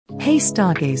Hey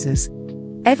stargazers!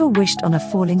 Ever wished on a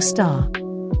falling star?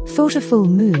 Thought a full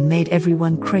moon made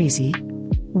everyone crazy?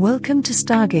 Welcome to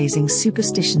Stargazing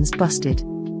Superstitions Busted.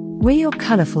 We're your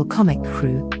colorful comic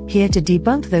crew, here to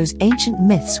debunk those ancient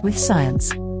myths with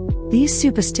science. These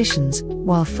superstitions,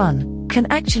 while fun, can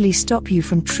actually stop you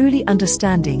from truly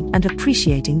understanding and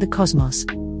appreciating the cosmos.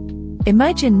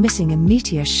 Imagine missing a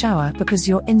meteor shower because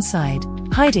you're inside,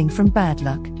 hiding from bad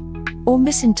luck. Or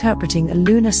misinterpreting a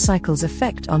lunar cycle's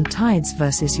effect on tides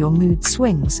versus your mood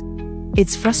swings.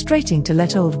 It's frustrating to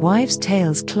let old wives'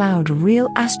 tales cloud real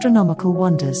astronomical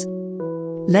wonders.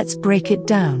 Let's break it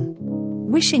down.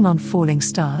 Wishing on falling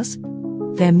stars?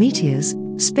 They're meteors,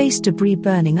 space debris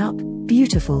burning up,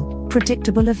 beautiful,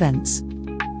 predictable events.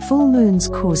 Full moons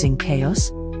causing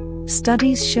chaos?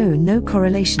 Studies show no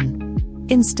correlation.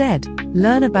 Instead,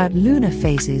 learn about lunar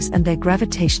phases and their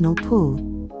gravitational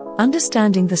pull.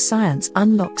 Understanding the science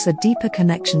unlocks a deeper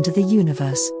connection to the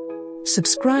universe.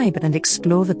 Subscribe and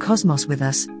explore the cosmos with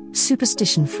us,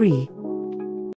 superstition-free.